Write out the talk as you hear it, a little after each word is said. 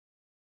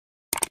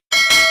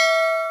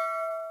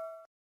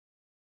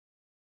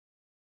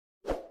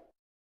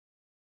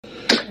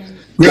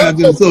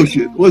Grimes and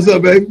Associates. What's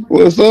up, baby?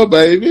 What's up,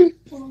 baby?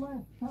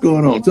 What's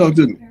going on? Talk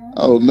to me.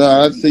 Oh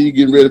no, I see you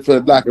getting ready for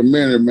the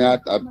documentary, man.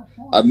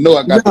 I know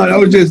I got. No,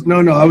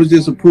 I was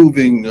just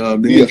approving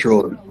the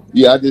intro.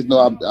 Yeah, I just know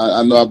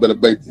I know I better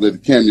make the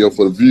cameo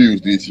for the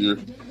views this year.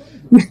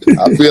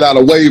 I feel out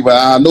of way, but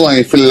I know I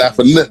ain't feeling like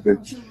for nothing.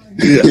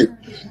 Yeah.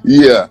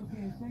 Yeah.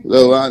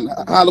 So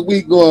how the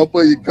week going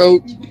for you,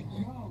 Coach?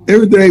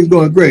 Everything's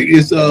going great.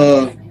 It's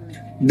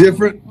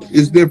different.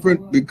 It's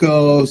different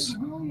because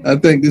I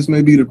think this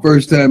may be the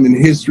first time in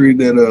history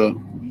that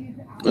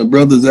a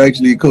brother's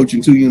actually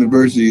coaching two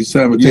universities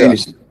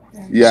simultaneously.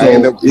 Yeah,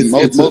 so and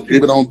most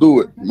people don't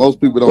do it.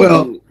 Most people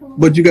don't do it.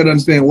 But you got to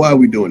understand why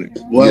we're doing it.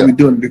 Why are we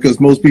doing it? Because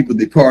most people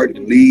depart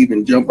and leave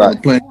and jump on the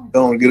plane,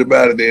 don't get up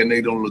out of there, and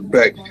they don't look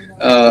back.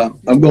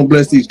 I'm going to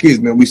bless these kids,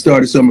 man. We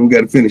started something, we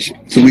got to finish it.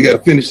 So we got to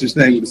finish this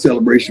thing with the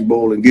Celebration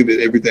Bowl and give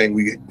it everything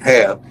we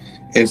have.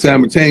 And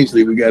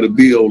simultaneously, we got to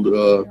build.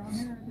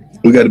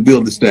 We got to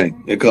build this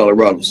thing in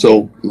Colorado.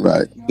 So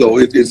So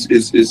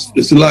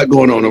it's a lot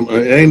going on.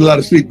 There ain't a lot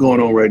of sleep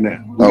going on right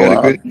now. We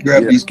got to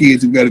grab these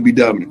kids. We got to be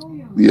dominant.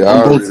 Yeah,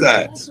 on both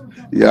sides.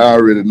 Yeah, I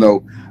already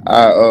know.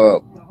 I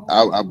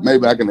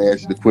maybe I can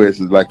ask you the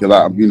questions like a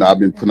lot. You know, I've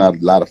been putting out a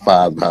lot of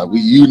fires. Hey,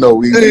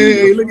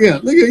 look here.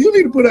 You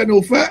need to put out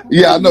no fire.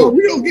 Yeah, I know.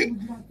 We don't get.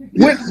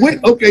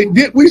 Okay,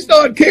 did we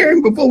start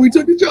caring before we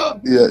took the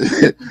job? Yeah.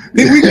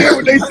 Did we care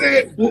what they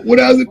said?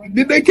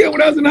 Did they care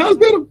when I was in the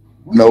hospital?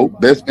 No,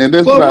 that's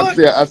what I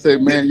said. I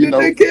said, man, Did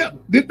they care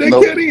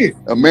then?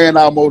 A man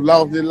almost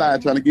lost his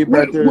life trying to get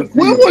back there.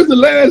 When was the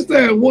last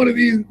time one of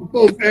these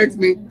folks asked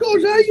me,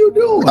 Coach, how you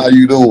doing? How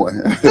you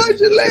doing? How's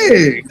your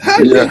leg?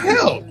 How's your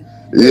health?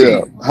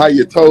 Yeah. How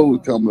your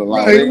toes coming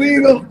along? Hey, we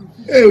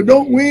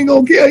ain't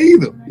gonna care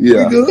either.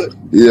 Yeah. We good?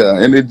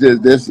 Yeah. And it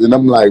just this, and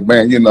I'm like,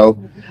 man,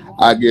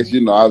 I guess, I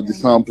was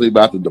just something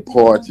about the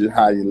departure,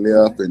 how you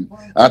left, and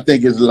I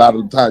think it's a lot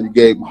of the time you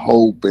gave them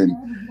hope, and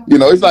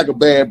it's like a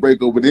bad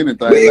breakup with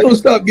anything. We ain't gonna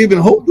stop giving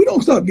hope. We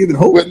don't stop giving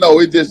hope. But no,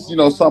 it just,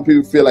 some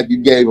people feel like you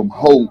gave them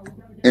hope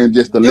and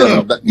just to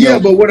let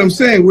them. But what I'm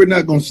saying, we're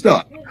not gonna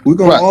stop. We're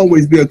gonna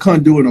always be a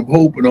conduit of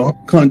hope and a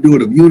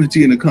conduit of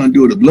unity and a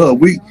conduit of love.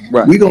 We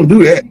gonna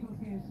do that.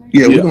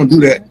 Yeah, we're gonna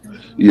do that.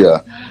 Yeah,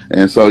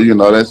 and so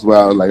that's why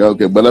I was like,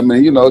 okay, but I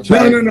mean, no.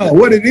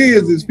 What it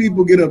is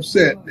people get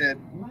upset that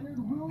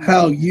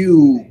how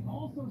you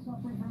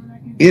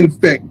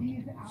infect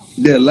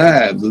their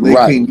lives, or they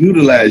can't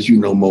utilize you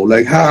no more.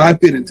 Like how I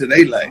fit into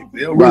their life.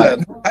 They don't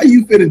realize how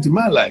you fit into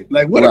my life.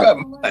 Like what about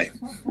my life?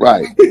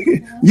 Right.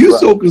 You're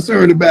so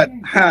concerned about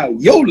how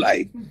your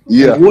life,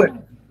 what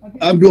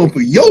I'm doing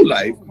for your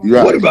life.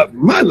 Right. What about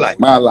my life?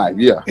 My life,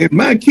 and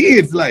my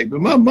kids' life.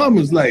 But my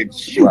mama's like,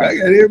 shoot, I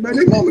got everybody.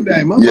 Their mama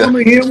died. My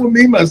mama here with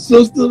me, my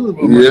sister,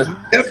 my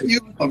nephew,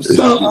 my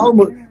son, all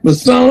my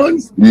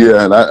sons.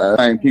 Yeah, and I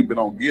think people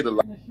don't get a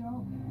lot of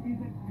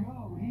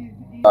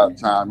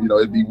time.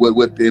 It'd be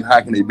what then how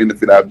can they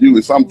benefit our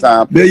viewers?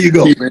 Sometimes there you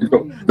go.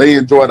 They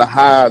enjoy the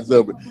highs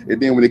of it, and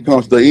then when it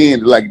comes to the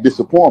end, it's like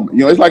disappointment.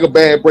 It's like a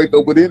bad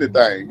breakup with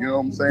anything. You know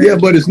what I'm saying? Yeah,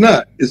 but it's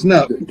not. It's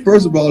not.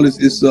 First of all,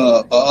 it's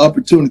an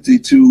opportunity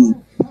to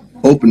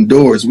open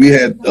doors. We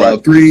had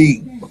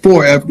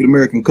 4 African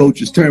American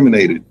coaches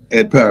terminated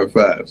at Power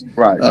Fives.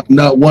 Right.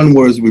 Not one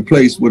was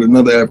replaced with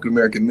another African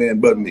American man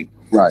but me.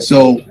 Right.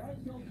 So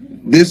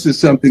this is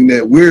something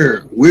that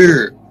we're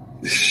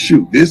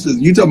this is,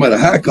 you talking about a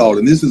high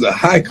calling. This is a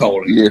high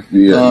calling.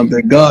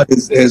 That God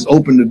has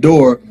opened the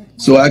door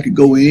so I could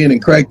go in and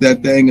crack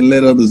that thing and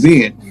let others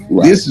in.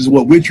 Right. This is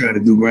what we're trying to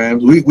do,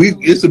 Grimes.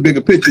 It's a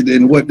bigger picture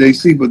than what they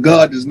see, but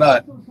God does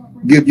not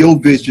give your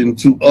vision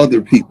to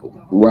other people.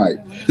 Right.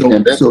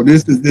 So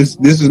this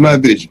is my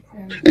vision.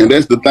 And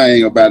that's the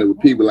thing about it with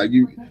people like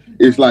you.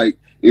 It's like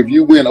if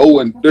you win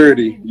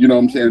 0-30, you know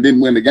what I'm saying, didn't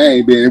win the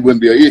game, then it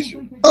wouldn't be an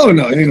issue. Oh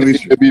no, it ain't no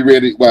issue. Be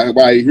ready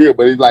while you're here,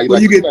 but it's like,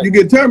 you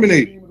get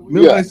terminated.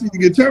 Remember I see you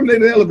get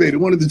terminated, elevated.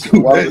 One of the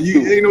two.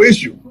 Ain't no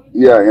issue.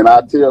 Yeah, and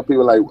I tell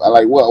people like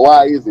what?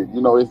 Why is it?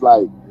 It's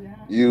like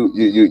you.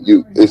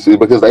 It's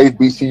because the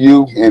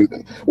HBCU,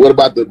 and what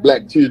about the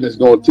black children that's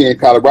going to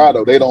attend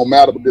Colorado? They don't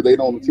matter because they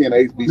don't attend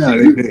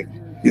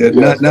HBCU.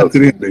 No, not to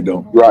them. They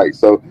don't. Right.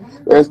 So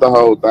that's the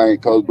whole thing,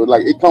 Coach. But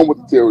like it comes with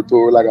the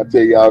territory. Like I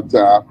tell you all the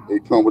time,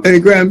 it comes with.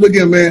 Hey, Graham, look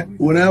at man.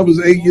 When I was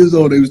 8 years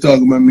old, they was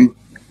talking about me.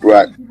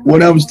 Right.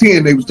 When I was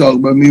 10, they was talking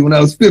about me. When I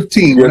was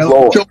 15, when I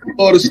chose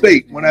Florida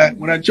State, when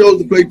I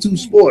chose to play 2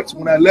 sports,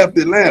 when I left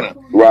Atlanta,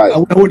 when I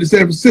went to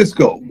San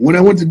Francisco, when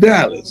I went to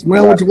Dallas, when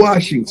I went to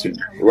Washington,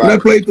 when I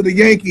played for the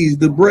Yankees,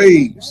 the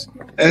Braves,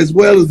 as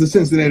well as the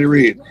Cincinnati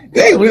Reds.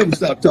 They don't ever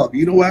stop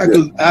talking. You know why?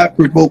 Because I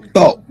provoke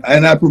thought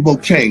and I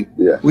provoke change.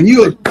 Yeah. When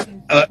you're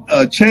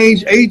a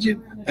change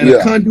agent and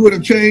a conduit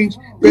of change,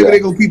 maybe they're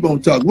going to keep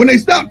on talking. When they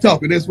stop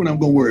talking, that's when I'm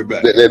going to worry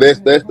about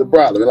it. That's the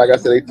problem. Like I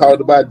said, they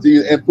talked about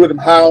Jesus and put him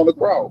high on the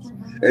cross.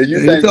 And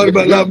you talk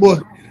about a lot more.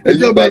 They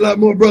talk about a lot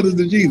more brothers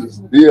than Jesus.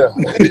 Yeah.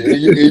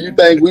 and you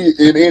think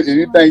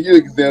you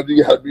exempt,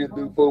 you got to be a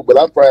new fool. But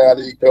I'm proud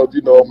of you, Coach.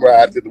 I'm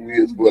riding to the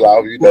wheels full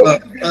off. Well,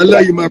 I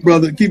love you, my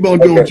brother. Keep on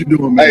doing what you're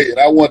doing, man. Hey, and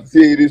I want to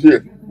see you this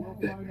year.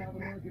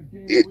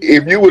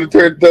 if you would have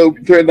turned down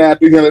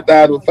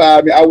 300,000 with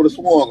 5 million, I would have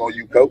swung on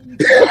you, coach.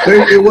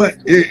 It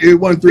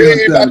wasn't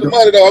 300,000.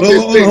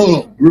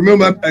 Hold on.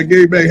 Remember, I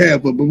gave back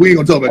half, but we ain't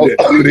gonna talk about that.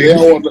 They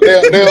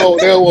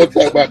don't want to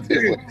talk about that.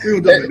 We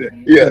don't talk about that.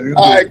 Yeah.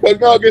 All right, coach.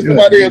 No, get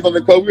somebody else on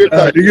the coach. Get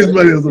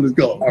somebody else on this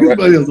call. Get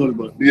somebody else on the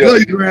call.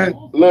 Love you, Ryan.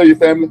 Love you,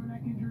 family.